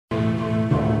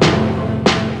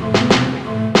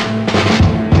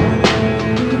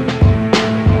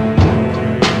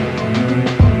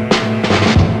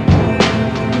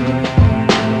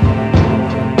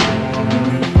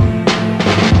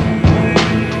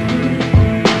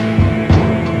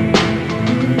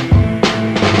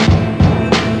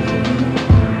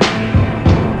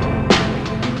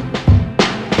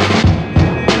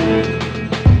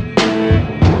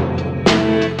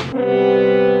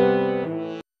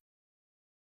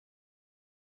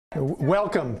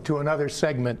Welcome to another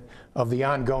segment of the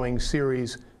ongoing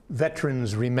series,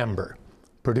 Veterans Remember,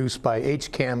 produced by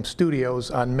HCAM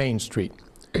Studios on Main Street.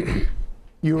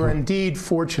 You are indeed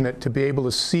fortunate to be able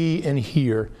to see and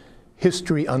hear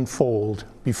history unfold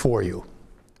before you.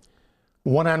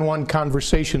 One-on-one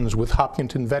conversations with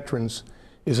Hopkinton veterans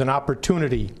is an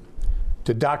opportunity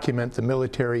to document the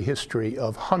military history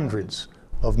of hundreds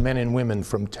of men and women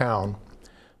from town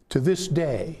to this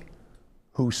day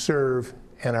who serve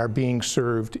and are being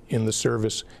served in the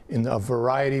service in a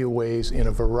variety of ways, in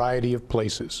a variety of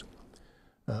places.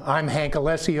 I'm Hank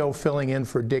Alessio, filling in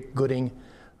for Dick Gooding,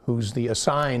 who's the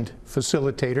assigned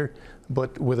facilitator,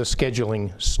 but with a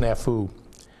scheduling snafu.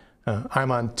 I'm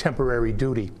on temporary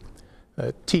duty,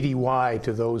 TDY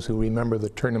to those who remember the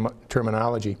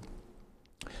terminology.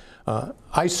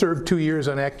 I served 2 years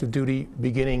on active duty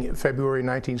beginning February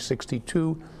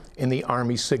 1962 in the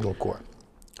Army Signal Corps.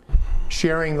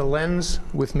 Sharing the lens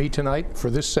with me tonight for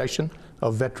this session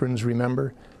of Veterans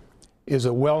Remember is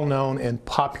a well-known and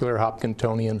popular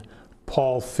Hopkintonian,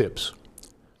 Paul Phipps.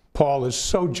 Paul is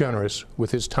so generous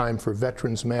with his time for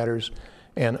Veterans Matters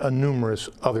and numerous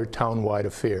other town-wide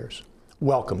affairs.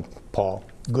 Welcome, Paul.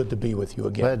 Good to be with you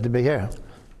again. Glad to be here.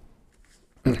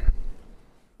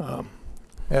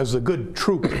 As the good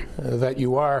troop that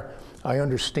you are, I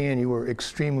understand you were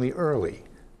extremely early.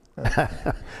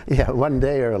 Yeah, one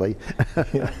day early.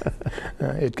 Yeah.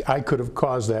 I could have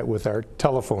caused that with our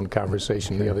telephone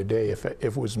conversation the other day. If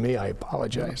it was me, I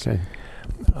apologize. Okay.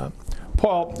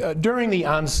 Paul, during the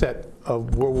onset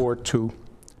of World War II,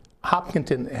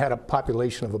 Hopkinton had a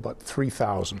population of about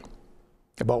 3,000,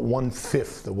 about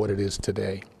 1/5 of what it is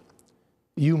today.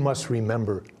 You must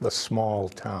remember the small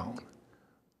town.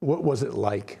 What was it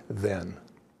like then?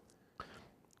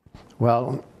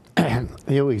 Well,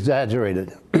 you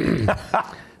exaggerated.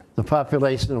 The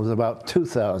population was about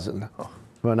 2,000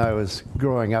 when I was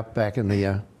growing up back in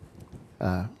the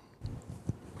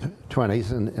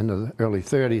 20s and in the early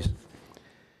 30s.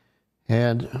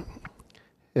 And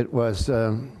it was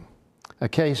a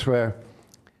case where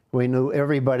we knew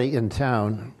everybody in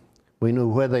town. We knew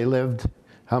where they lived,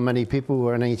 how many people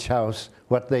were in each house,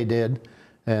 what they did,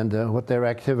 and what their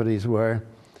activities were.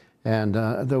 And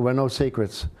there were no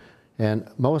secrets. And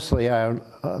mostly our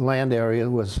land area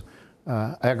was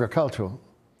agricultural,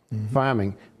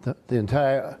 farming. The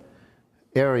entire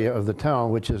area of the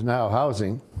town, which is now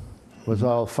housing, was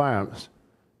all farms,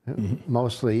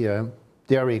 mostly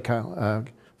dairy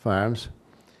farms.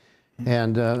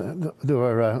 And there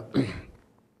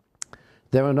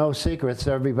were no secrets.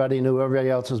 Everybody knew everybody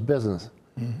else's business.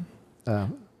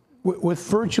 With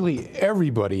virtually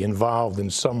everybody involved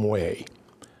in some way,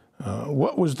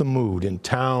 what was the mood in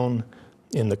town,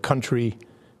 in the country,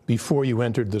 before you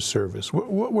entered the service?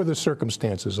 What were the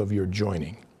circumstances of your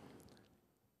joining?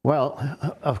 Well,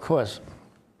 of course,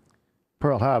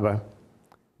 Pearl Harbor,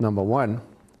 number one.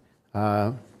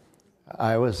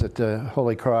 I was at the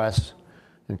Holy Cross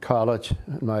in college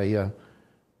in my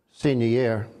senior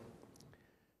year,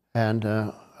 and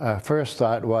our first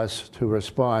thought was to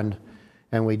respond,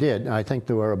 and we did. I think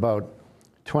there were about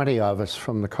 20 of us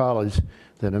from the college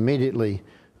that immediately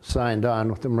signed on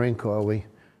with the Marine Corps.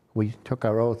 We took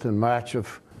our oath in March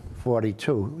of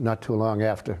 42, not too long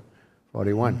after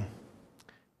 41.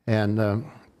 And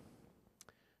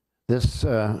this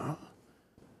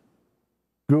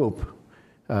group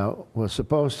was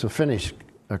supposed to finish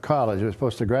college. They were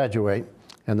supposed to graduate,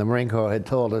 and the Marine Corps had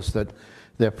told us that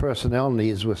their personnel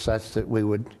needs were such that we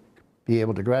would be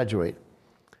able to graduate.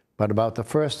 But about the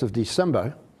 1st of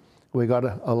December, we got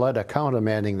a letter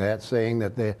countermanding that, saying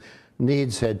that their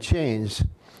needs had changed.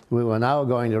 We were now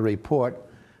going to report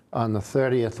on the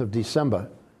 30th of December.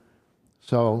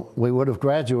 So we would have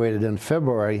graduated in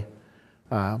February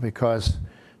because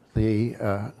the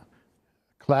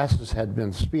classes had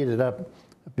been speeded up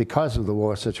because of the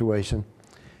war situation.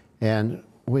 And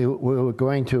we were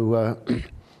going to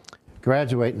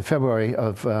graduate in February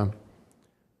of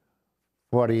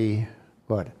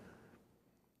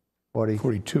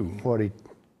 42.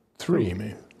 43,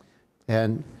 maybe.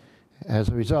 And as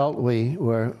a result, we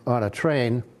were on a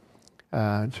train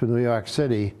to New York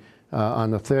City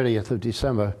on the 30th of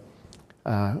December.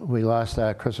 We lost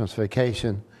our Christmas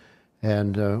vacation,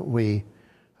 and we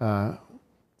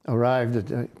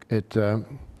arrived at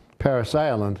Paris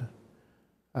Island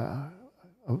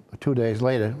 2 days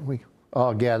later. We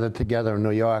all gathered together in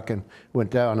New York and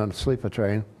went down on a sleeper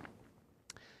train.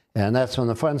 And that's when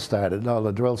the fun started. All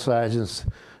the drill sergeants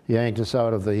yanked us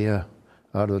out of the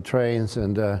trains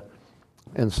and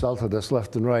insulted us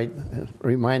left and right,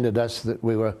 reminded us that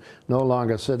we were no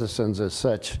longer citizens as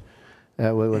such.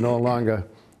 We were no longer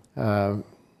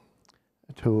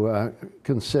to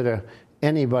consider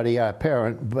anybody our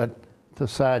parent but the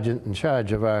sergeant in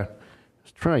charge of our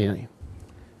training.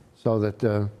 So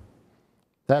that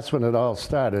that's when it all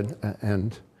started,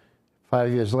 and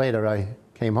 5 years later I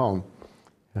came home.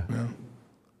 Well,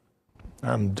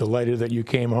 I'm delighted that you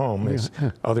came home, as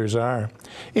others are.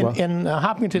 In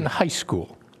Hopkinton High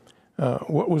School,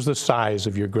 what was the size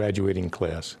of your graduating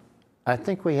class? I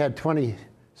think we had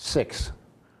 26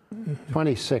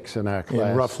 in our class.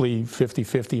 And roughly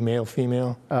 50-50 male,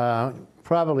 female?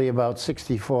 Probably about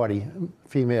 60-40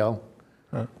 female.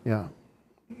 Yeah.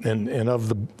 And of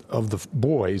the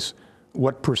boys,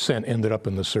 what percent ended up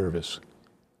in the service?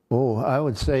 Oh, I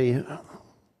would say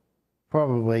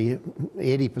probably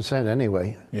 80%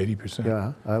 anyway. 80%?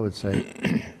 Yeah, I would say.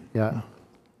 Yeah.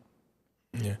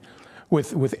 Yeah.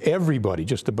 With everybody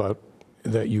just about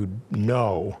that you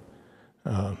know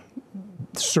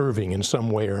serving in some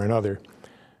way or another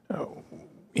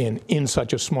in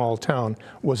such a small town,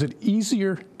 was it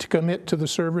easier to commit to the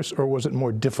service, or was it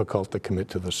more difficult to commit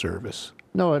to the service?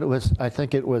 No, it was. I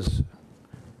think it was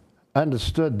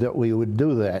understood that we would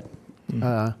do that.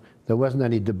 There wasn't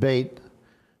any debate.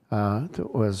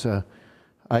 It was.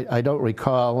 I don't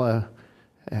recall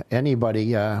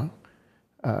anybody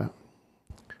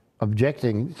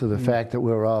objecting to the fact that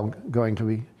we were all going to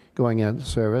be going into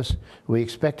service. We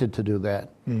expected to do that,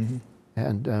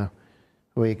 and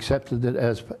we accepted it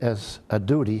as a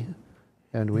duty,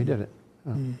 and we did it.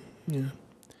 Yeah.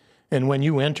 And when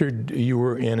you entered, you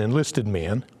were an enlisted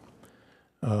man,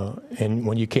 and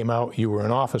when you came out, you were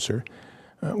an officer.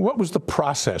 What was the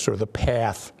process or the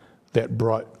path that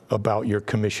brought about your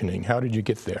commissioning? How did you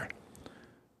get there?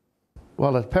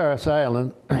 Well, at Parris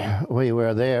Island, we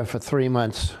were there for 3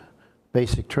 months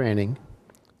basic training,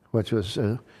 which was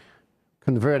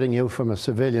converting you from a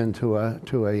civilian to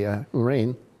a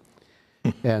Marine.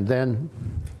 And then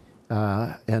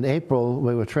in April,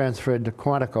 we were transferred to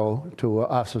Quantico to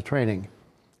officer training.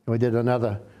 We did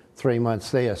another 3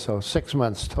 months there, so 6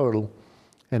 months total.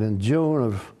 And in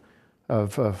June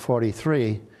of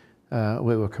 43,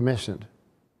 we were commissioned.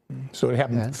 So it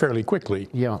happened fairly quickly.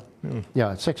 Yeah,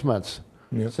 yeah, 6 months.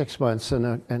 Yeah. 6 months,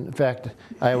 and in fact,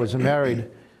 I was married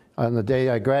on the day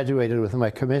I graduated with my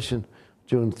commission,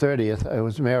 June 30th. I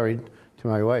was married to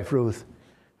my wife, Ruth.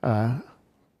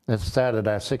 That started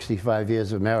our 65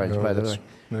 years of marriage, by the way.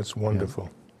 That's wonderful.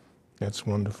 Yeah. That's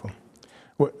wonderful.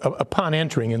 Well, upon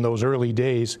entering in those early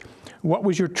days, what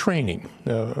was your training?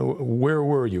 Where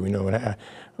were you? You know,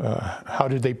 how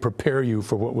did they prepare you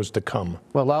for what was to come?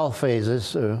 Well, all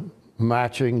phases: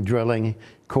 marching, drilling,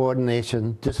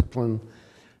 coordination, discipline.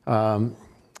 And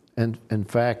in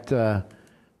fact,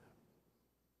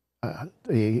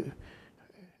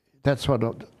 that's what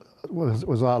it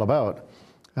was all about.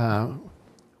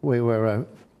 We were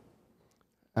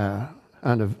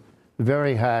under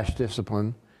very harsh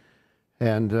discipline,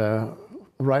 and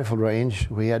rifle range.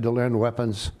 We had to learn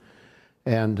weapons,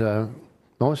 and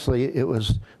mostly it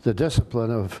was the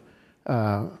discipline of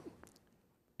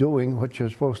doing what you're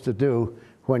supposed to do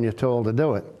when you're told to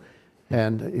do it.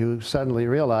 And you suddenly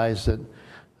realize that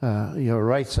your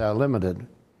rights are limited.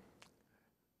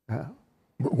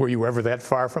 Were you ever that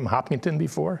far from Hopkinton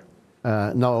before?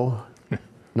 No.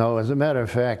 No, as a matter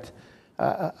of fact,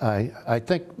 I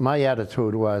think my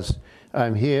attitude was,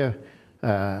 I'm here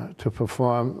to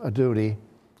perform a duty,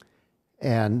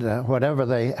 and whatever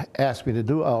they ask me to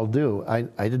do, I'll do.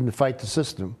 I didn't fight the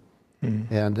system.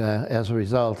 And as a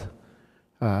result,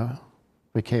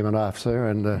 became an officer,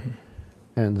 and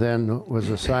then was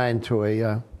assigned to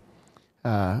a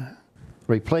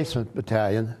replacement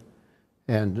battalion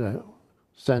and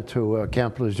sent to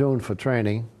Camp Lejeune for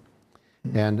training.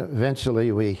 And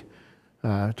eventually we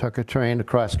took a train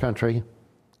across country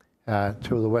to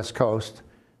the West Coast,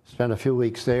 spent a few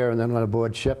weeks there, and then went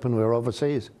aboard ship, and we were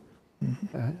overseas.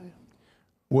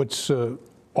 What's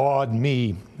awed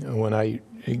me when I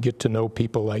get to know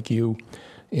people like you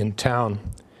in town,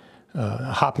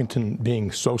 Hopkinton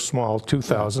being so small,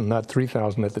 2,000, not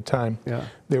 3,000 at the time,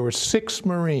 there were 6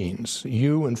 Marines,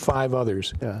 you and 5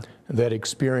 others, that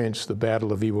experienced the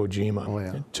Battle of Iwo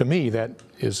Jima. To me, that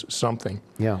is something.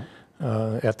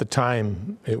 At the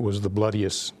time, it was the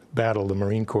bloodiest battle the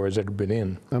Marine Corps has ever been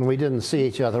in. And we didn't see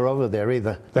each other over there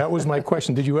either. That was my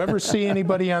question. Did you ever see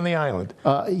anybody on the island?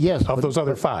 Yes. Of those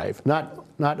other 5? Not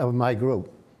of my group,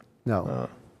 no.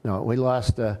 No, we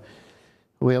lost a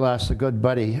good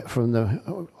buddy from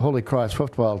the Holy Cross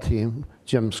football team,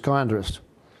 Jim Scondrus.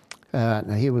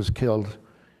 He was killed,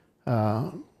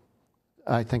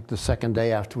 I think, the second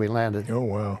day after we landed. Oh,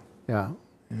 wow. Yeah.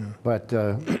 But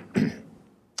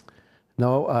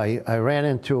no, I ran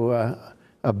into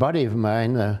a buddy of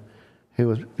mine,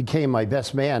 became my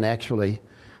best man, actually,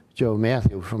 Joe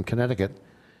Matthew from Connecticut.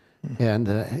 And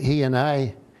he and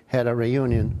I had a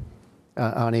reunion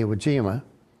on Iwo Jima,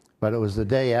 but it was the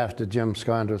day after Jim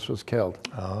Scondras was killed.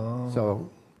 Oh. So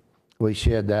we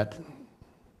shared that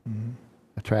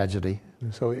a tragedy.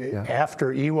 So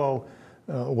after Iwo,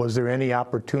 was there any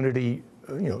opportunity,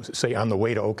 say on the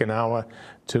way to Okinawa,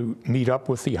 to meet up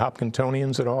with the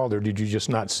Hopkintonians at all, or did you just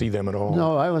not see them at all?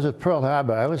 No, I was at Pearl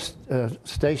Harbor. I was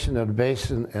stationed at a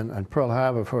base in Pearl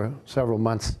Harbor for several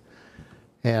months,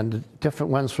 and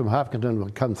different ones from Hopkinton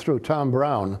would come through. Tom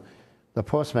Brown, the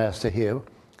postmaster here,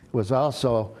 was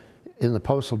also in the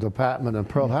postal department in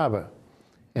Pearl Harbor,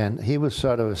 and he was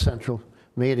sort of a central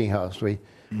meeting house. We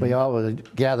all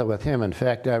would gather with him. In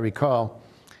fact, I recall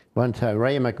one time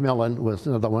Ray McMillan was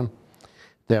another one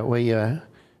that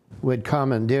we'd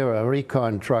commandeer a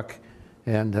recon truck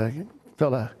and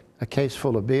fill a case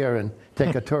full of beer and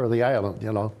take a tour of the island,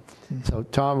 So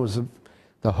Tom was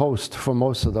the host for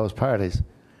most of those parties.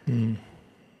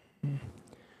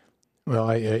 Well,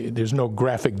 there's no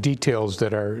graphic details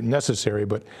that are necessary,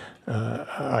 but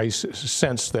I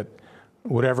sense that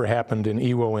whatever happened in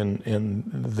Iwo and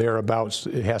thereabouts,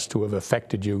 it has to have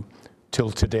affected you till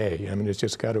today. I mean, it's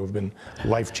just got to have been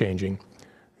life-changing.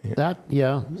 That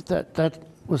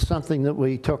was something that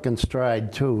we took in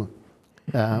stride too.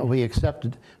 We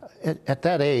accepted at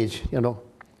that age,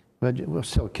 we're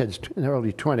still kids in the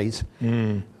early 20s.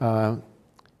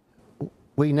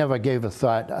 We never gave a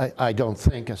thought, I don't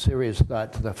think, a serious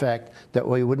thought to the fact that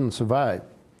we wouldn't survive.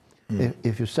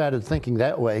 If you started thinking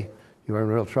that way, you were in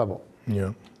real trouble.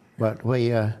 Yeah. But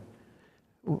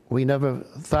we never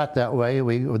thought that way.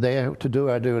 We were there to do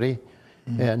our duty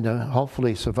and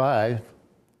hopefully survive.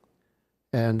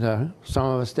 And some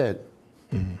of us did.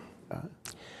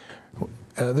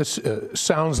 This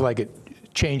sounds like it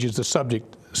changes the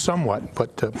subject somewhat,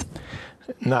 but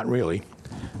not really.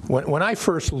 When I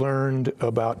first learned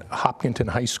about Hopkinton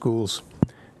High School's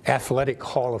Athletic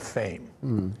Hall of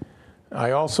Fame,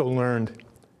 I also learned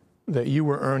that you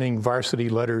were earning varsity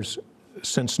letters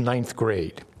since 9th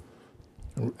grade,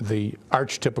 the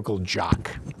archetypical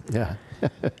jock. Yeah.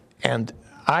 And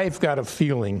I've got a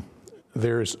feeling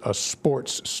there's a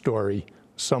sports story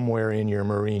somewhere in your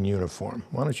Marine uniform.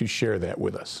 Why don't you share that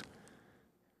with us?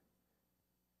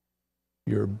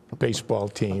 Your baseball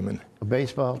team. And a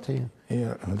baseball team?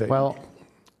 Yeah. Well,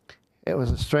 it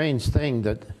was a strange thing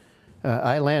that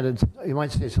I landed, you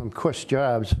might say, some cush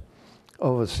jobs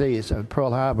overseas at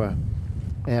Pearl Harbor.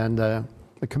 And the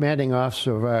commanding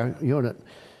officer of our unit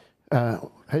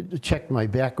had checked my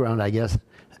background, I guess,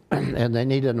 and they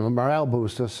needed a morale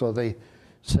booster, so they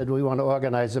said, we want to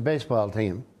organize a baseball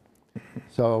team.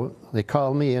 So they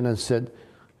called me in and said,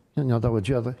 you're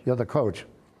the coach.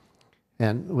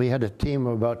 And we had a team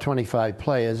of about 25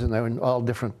 players, and they were in all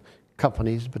different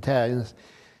companies, battalions.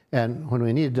 And when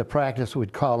we needed to practice,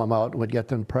 we'd call them out, and we'd get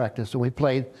them to practice. And we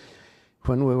played,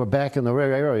 when we were back in the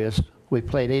rare areas, we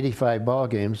played 85 ball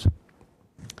games.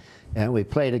 And we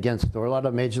played against, there were a lot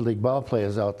of Major League ball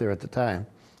players out there at the time.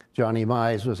 Johnny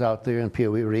Mize was out there, and Pee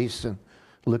Wee Reese, and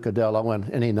Lou Cadello, and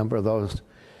any number of those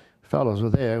fellows were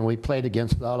there. And we played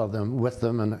against all of them, with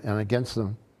them, and against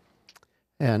them.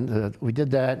 And we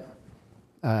did that.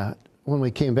 When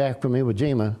we came back from Iwo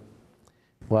Jima,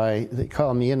 why, they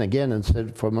called me in again and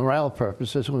said, for morale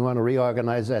purposes, we want to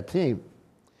reorganize that team.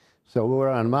 So we were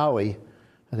on Maui,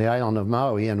 the island of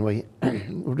Maui, and we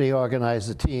reorganized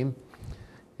the team.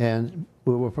 And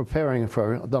we were preparing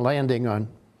for the landing on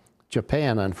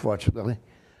Japan, unfortunately.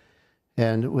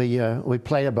 And we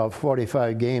played about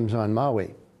 45 games on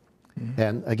Maui.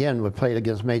 And again, we played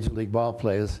against Major League ball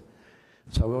players.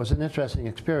 So it was an interesting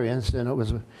experience, and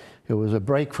it was a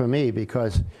break for me,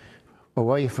 because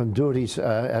away from duties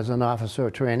as an officer,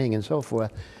 training and so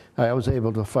forth, I was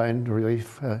able to find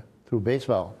relief through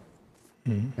baseball.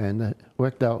 And it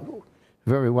worked out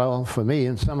very well for me.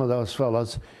 And some of those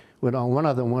fellows, one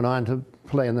of them went on to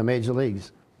play in the major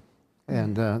leagues.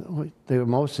 And they were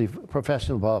mostly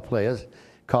professional ball players,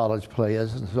 college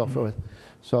players and so forth.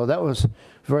 So that was a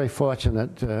very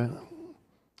fortunate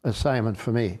assignment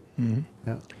for me.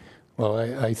 Yeah. Well,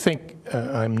 I think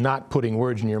I'm not putting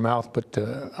words in your mouth, but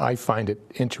I find it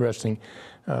interesting.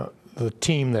 The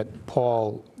team that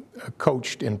Paul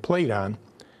coached and played on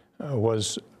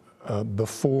was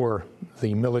before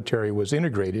the military was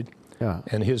integrated,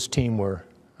 and his team were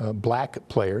black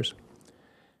players.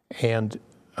 And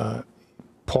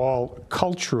Paul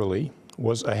culturally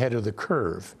was ahead of the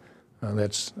curve.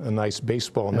 That's a nice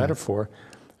baseball metaphor,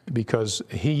 because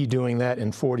he doing that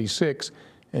in '46,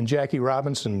 and Jackie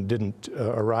Robinson didn't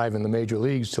arrive in the major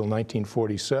leagues till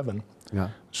 1947.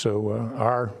 So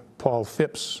our Paul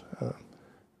Phipps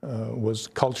was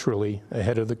culturally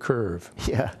ahead of the curve.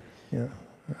 Yeah. Yeah,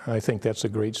 I think that's a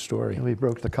great story. We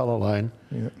broke the color line.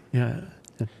 Yeah. Yeah.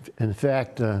 In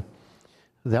fact,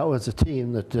 that was a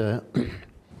team that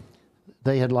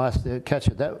they had lost their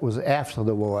catcher. That was after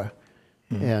the war.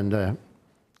 And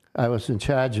I was in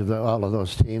charge of all of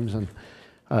those teams. And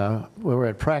we were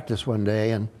at practice one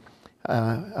day, and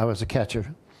I was a catcher.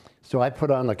 So I put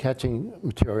on the catching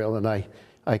material, and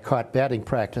I caught batting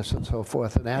practice and so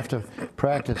forth. And after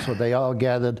practice, so they all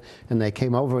gathered, and they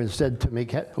came over and said to me,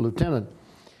 "Lieutenant,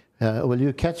 will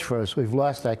you catch for us? We've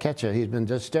lost our catcher. He's been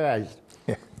discharged."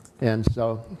 Yeah. And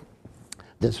so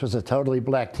this was a totally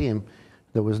black team.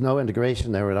 There was no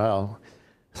integration there at all.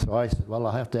 So I said, "Well,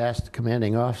 I'll have to ask the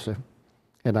commanding officer."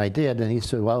 And I did. And he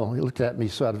said, well, he looked at me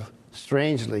sort of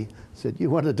strangely, said, "You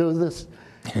want to do this?"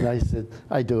 And I said,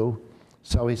 "I do."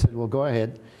 So he said, "Well, go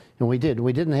ahead." And we did.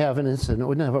 We didn't have an incident.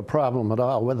 We didn't have a problem at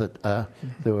all with it.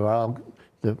 They were all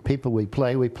the people we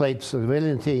played. We played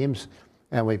civilian teams,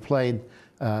 and we played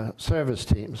service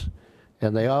teams.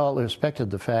 And they all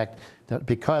respected the fact that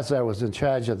because I was in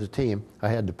charge of the team, I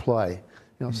had to play.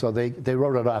 You know, so they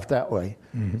wrote it off that way.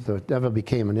 So it never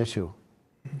became an issue.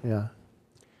 Yeah.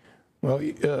 Well,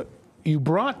 you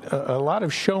brought a lot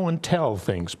of show and tell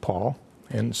things, Paul,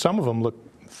 and some of them look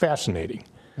fascinating.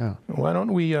 Yeah. Why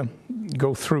don't we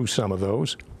go through some of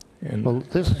those? And Well,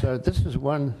 this is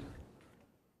one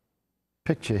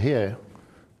picture here.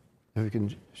 If you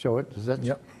can show it. Is that?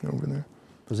 Yep, over there.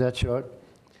 Does that show it?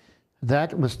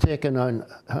 That was taken on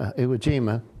Iwo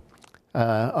Jima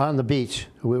on the beach.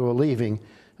 We were leaving.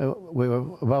 We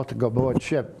were about to go aboard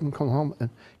ship and come home and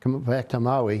come back to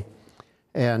Maui.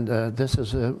 And this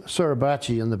is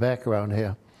Suribachi in the background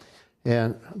here.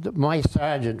 And my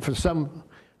sergeant, for some,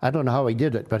 I don't know how he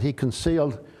did it, but he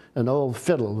concealed an old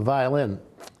fiddle, violin,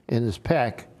 in his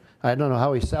pack. I don't know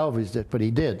how he salvaged it, but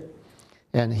he did.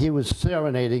 And he was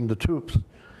serenading the troops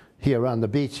here on the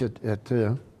beach at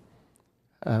Iwo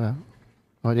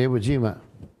Jima.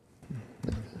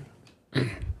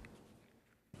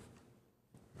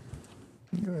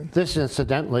 This,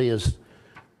 incidentally, is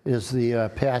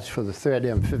the patch for the 3rd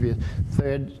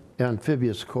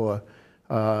Amphibious Corps,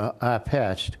 our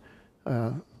patch,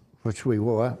 which we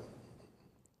wore.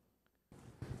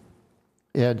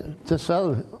 And this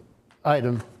other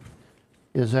item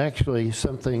is actually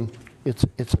something,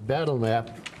 it's a battle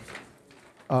map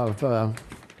of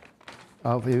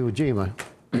Iwo Jima.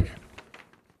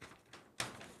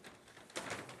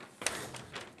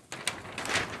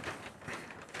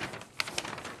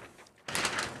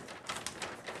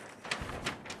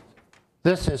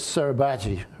 This is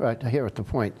Suribachi, right here at the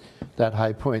point, that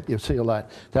high point. You see a lot.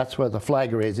 That's where the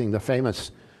flag raising, the famous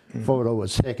photo,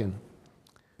 was taken.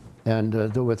 And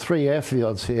there were 3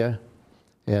 airfields here.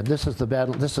 And this is the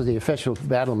battle. This is the official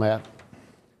battle map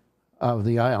of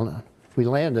the island. We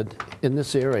landed in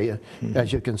this area.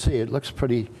 As you can see, it looks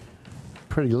pretty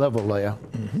level there.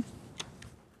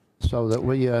 So that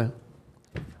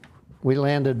we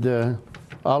landed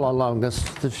all along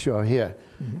this shore here.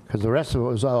 Because the rest of it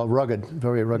was all rugged,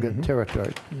 very rugged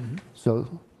territory. So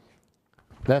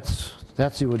that's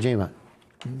Iwo Jima.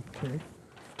 Okay.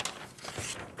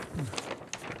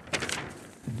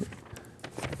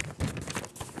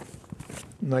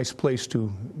 Nice place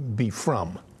to be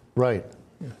from. Right.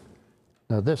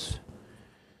 Now this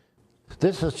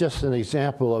is just an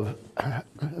example of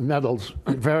medals,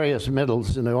 various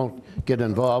medals, and I won't get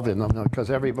involved in them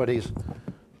because everybody's.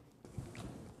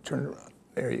 Turn it around.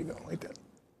 There you go, like that.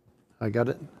 I got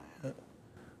it?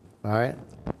 All right.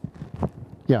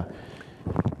 Yeah.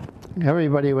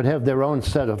 Everybody would have their own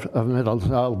set of medals,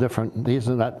 all different. These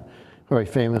are not very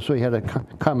famous. We had a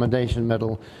commendation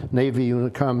medal, Navy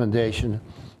Unit Commendation,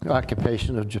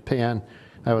 Occupation of Japan.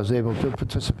 I was able to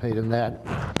participate in that,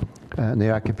 in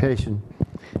the occupation.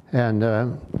 And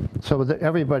so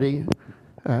everybody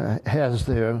has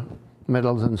their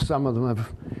medals, and some of them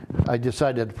have, I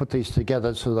decided to put these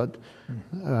together so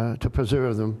that, to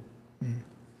preserve them.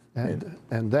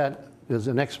 And that is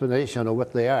an explanation of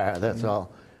what they are, that's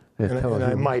all. And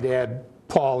I might add,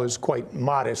 Paul is quite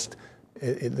modest.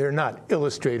 They're not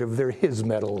illustrative, they're his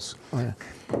medals. Oh, yeah.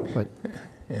 But,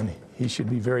 and he should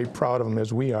be very proud of them,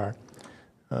 as we are.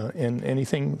 And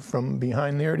anything from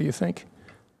behind there, do you think?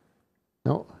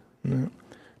 no. No.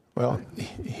 Well,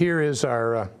 here is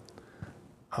our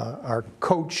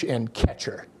coach and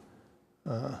catcher.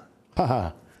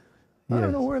 Haha. I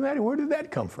don't know where did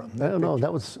that come from? I don't know,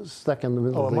 that was stuck in the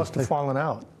middle Oh, of it the must have fallen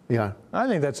out. Yeah, I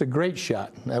think that's a great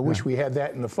shot. I wish we had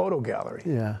that in the photo gallery.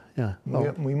 yeah, yeah.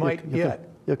 We might yet.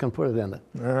 You can put it in it.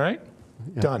 All right?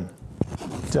 Yeah. Done.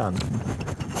 Done.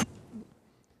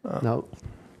 Now,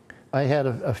 I had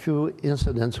a few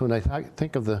incidents when I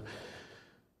think of the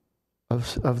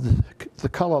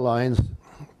color lines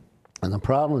and the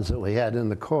problems that we had in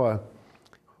the Corps.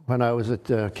 When I was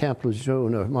at Camp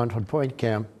Lejeune, or Montford Point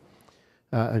Camp,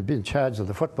 I'd been in charge of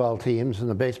the football teams and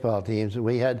the baseball teams, and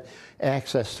we had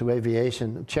access to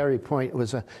aviation. Cherry Point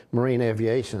was a Marine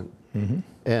aviation,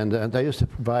 and they used to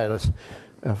provide us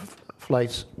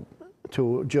flights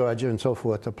to Georgia and so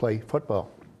forth to play football.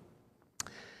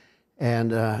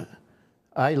 And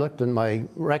I looked in my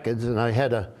records, and I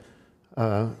had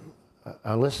a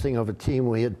listing of a team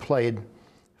we had played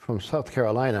from South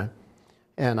Carolina,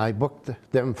 and I booked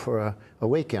them for a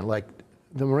weekend. Like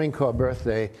the Marine Corps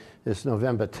birthday is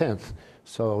November 10th,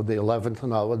 so the 11th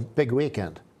and all, a big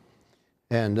weekend.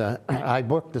 And I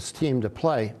booked this team to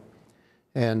play,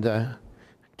 and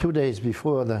 2 days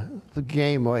before the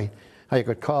game, I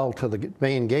got called to the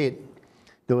main gate.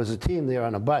 There was a team there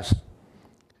on a bus,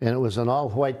 and it was an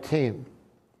all-white team.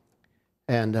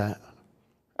 And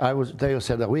they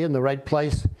said, "Are we in the right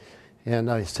place?"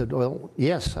 And I said, "Well,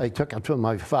 yes." I took it to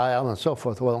my file and so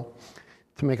forth. Well,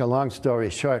 to make a long story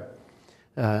short,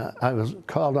 I was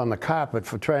called on the carpet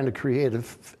for trying to create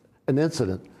an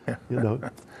incident. You know,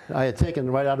 I had taken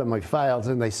it right out of my files,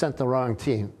 and they sent the wrong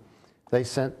team. They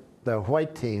sent the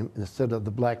white team instead of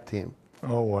the black team.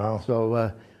 Oh, wow.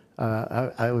 So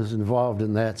I was involved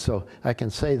in that. So I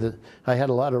can say that I had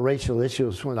a lot of racial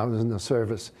issues when I was in the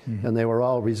service, and they were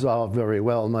all resolved very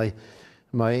well. My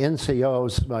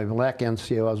NCOs, my black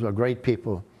NCOs, were great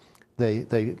people.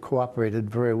 They cooperated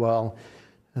very well.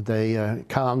 They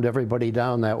calmed everybody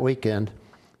down that weekend.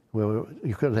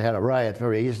 You could have had a riot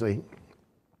very easily.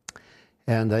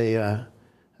 And they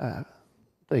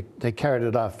carried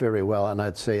it off very well, and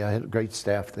I'd say I had a great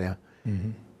staff there.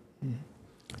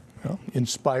 Well,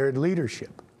 inspired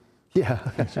leadership. Yeah.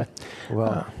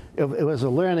 Well, it was a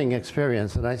learning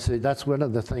experience, and I'd say that's one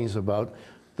of the things about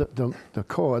the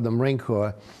Corps, the Marine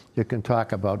Corps. You can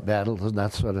talk about battles and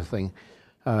that sort of thing.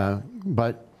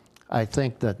 But I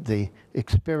think that the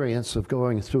experience of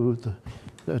going through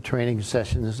the training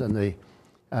sessions and the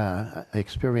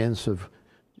experience of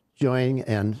joining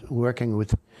and working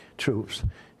with troops,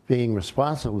 being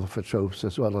responsible for troops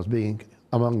as well as being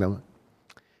among them,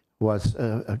 was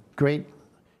a great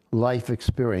life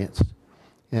experience.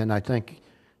 And I think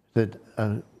that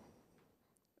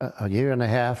a year and a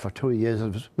half or 2 years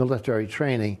of military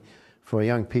training for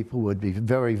young people would be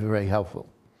very, very helpful.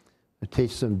 To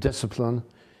teach them discipline,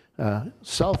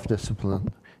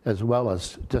 self-discipline, as well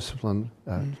as discipline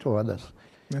toward us.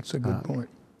 That's a good point.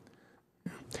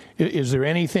 Is there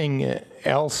anything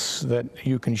else that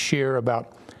you can share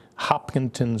about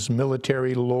Hopkinton's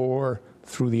military lore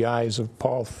through the eyes of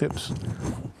Paul Phipps?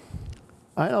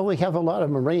 I know we have a lot of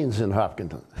Marines in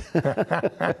Hopkinton.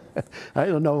 I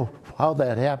don't know how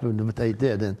that happened, but they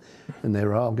did, and they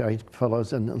were all great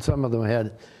fellows, and some of them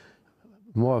had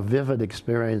more vivid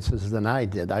experiences than I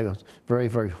did. I was very,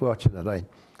 very fortunate.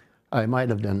 I might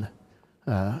have been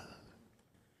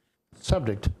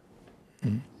subject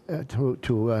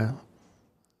to a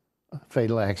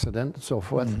fatal accident and so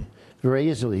forth very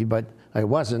easily, but I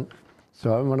wasn't.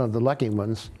 So I'm one of the lucky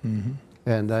ones,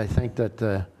 and I think that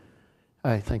the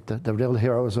real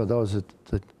heroes are those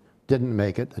that didn't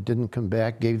make it, that didn't come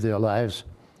back, gave their lives,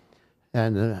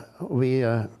 and we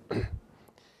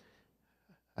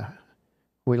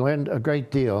learned a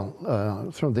great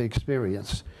deal from the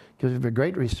experience. Because we have a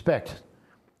great respect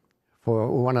for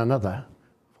one another,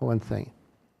 for one thing,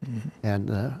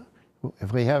 and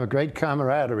if we have a great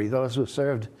camaraderie, those who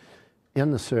served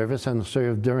in the service and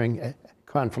served during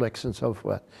conflicts and so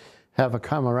forth, have a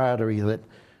camaraderie that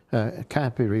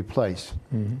can't be replaced.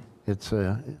 It's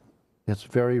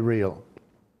very real.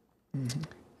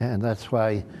 And that's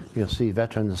why you'll see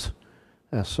veterans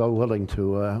so willing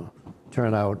to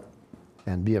turn out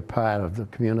and be a part of the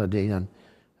community and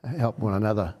help one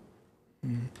another.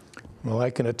 Well, I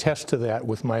can attest to that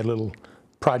with my little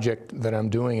project that I'm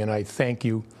doing, and I thank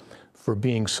you for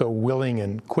being so willing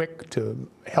and quick to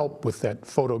help with that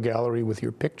photo gallery with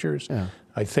your pictures. Yeah.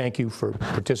 I thank you for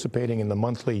participating in the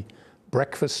monthly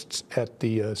breakfasts at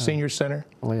the Senior Center.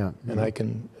 Oh, yeah. And I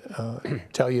can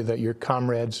tell you that your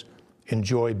comrades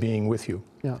enjoy being with you.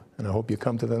 Yeah. And I hope you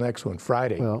come to the next one,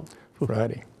 Friday. Well,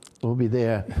 Friday. We'll be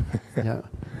there. Yeah.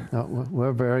 No,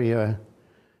 we're very,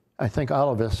 I think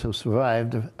all of us who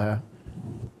survived are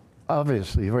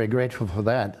obviously very grateful for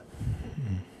that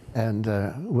and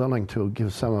willing to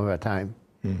give some of our time.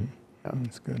 Yeah.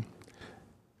 That's good.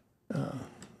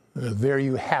 There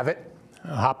you have it,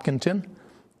 Hopkinton.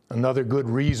 Another good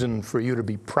reason for you to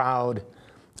be proud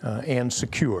and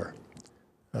secure.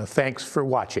 Thanks for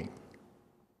watching.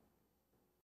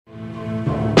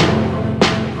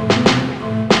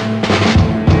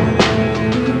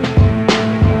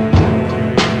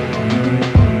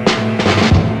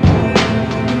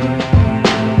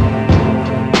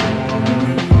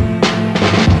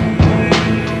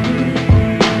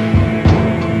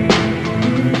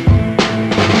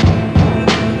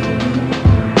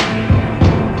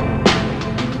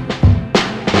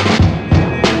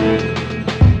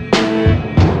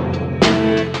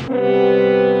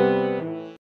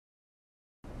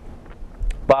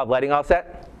 Bob, lighting all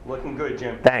set? Looking good,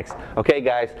 Jim. Thanks. Okay,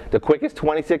 guys, the quickest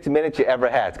 26 minutes you ever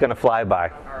had. It's going to fly by.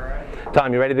 All right.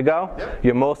 Tom, you ready to go? Yep.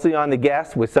 You're mostly on the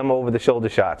guest with some over-the-shoulder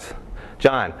shots.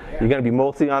 John, you're going to be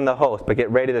mostly on the host, but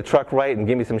get ready to truck right and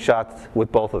give me some shots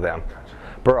with both of them.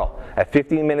 Burl, at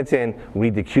 15 minutes in, we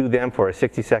need to cue them for a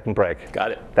 60-second break. Got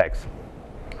it. Thanks.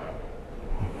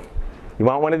 You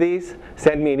want one of these?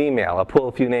 Send me an email. I'll pull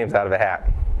a few names out of a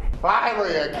hat.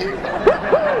 Finally, I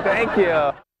keep Thank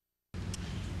you.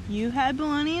 You had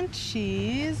bologna and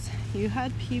cheese, you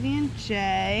had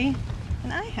PB&J,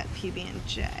 and I had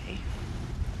PB&J.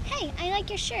 Hey, I like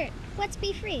your shirt. What's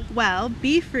Be Free? Well,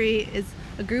 Be Free is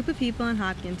a group of people in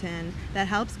Hopkinton that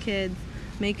helps kids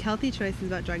make healthy choices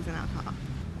about drugs and alcohol.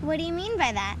 What do you mean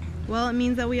by that? Well, it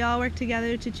means that we all work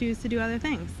together to choose to do other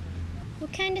things.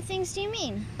 What kind of things do you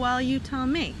mean? Well, you tell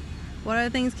me. What other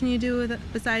things can you do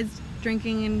besides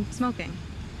drinking and smoking?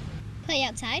 Play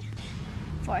outside?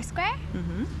 Foursquare?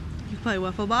 You could play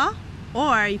wiffle ball,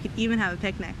 or you could even have a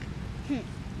picnic.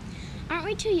 Aren't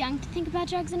we too young to think about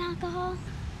drugs and alcohol?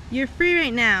 You're free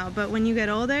right now, but when you get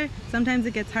older, sometimes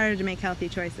it gets harder to make healthy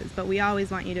choices, but we always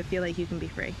want you to feel like you can be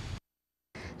free.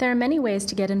 There are many ways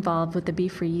to get involved with the Be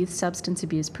Free Youth Substance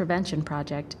Abuse Prevention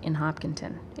Project in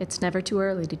Hopkinton. It's never too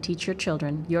early to teach your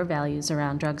children your values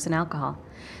around drugs and alcohol.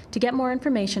 To get more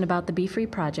information about the Be Free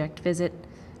Project, visit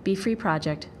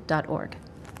BeFreeProject.org.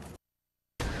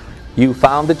 You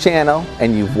found the channel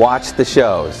and you've watched the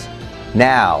shows.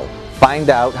 Now, find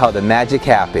out how the magic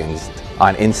happens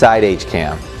on Inside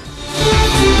HCAM.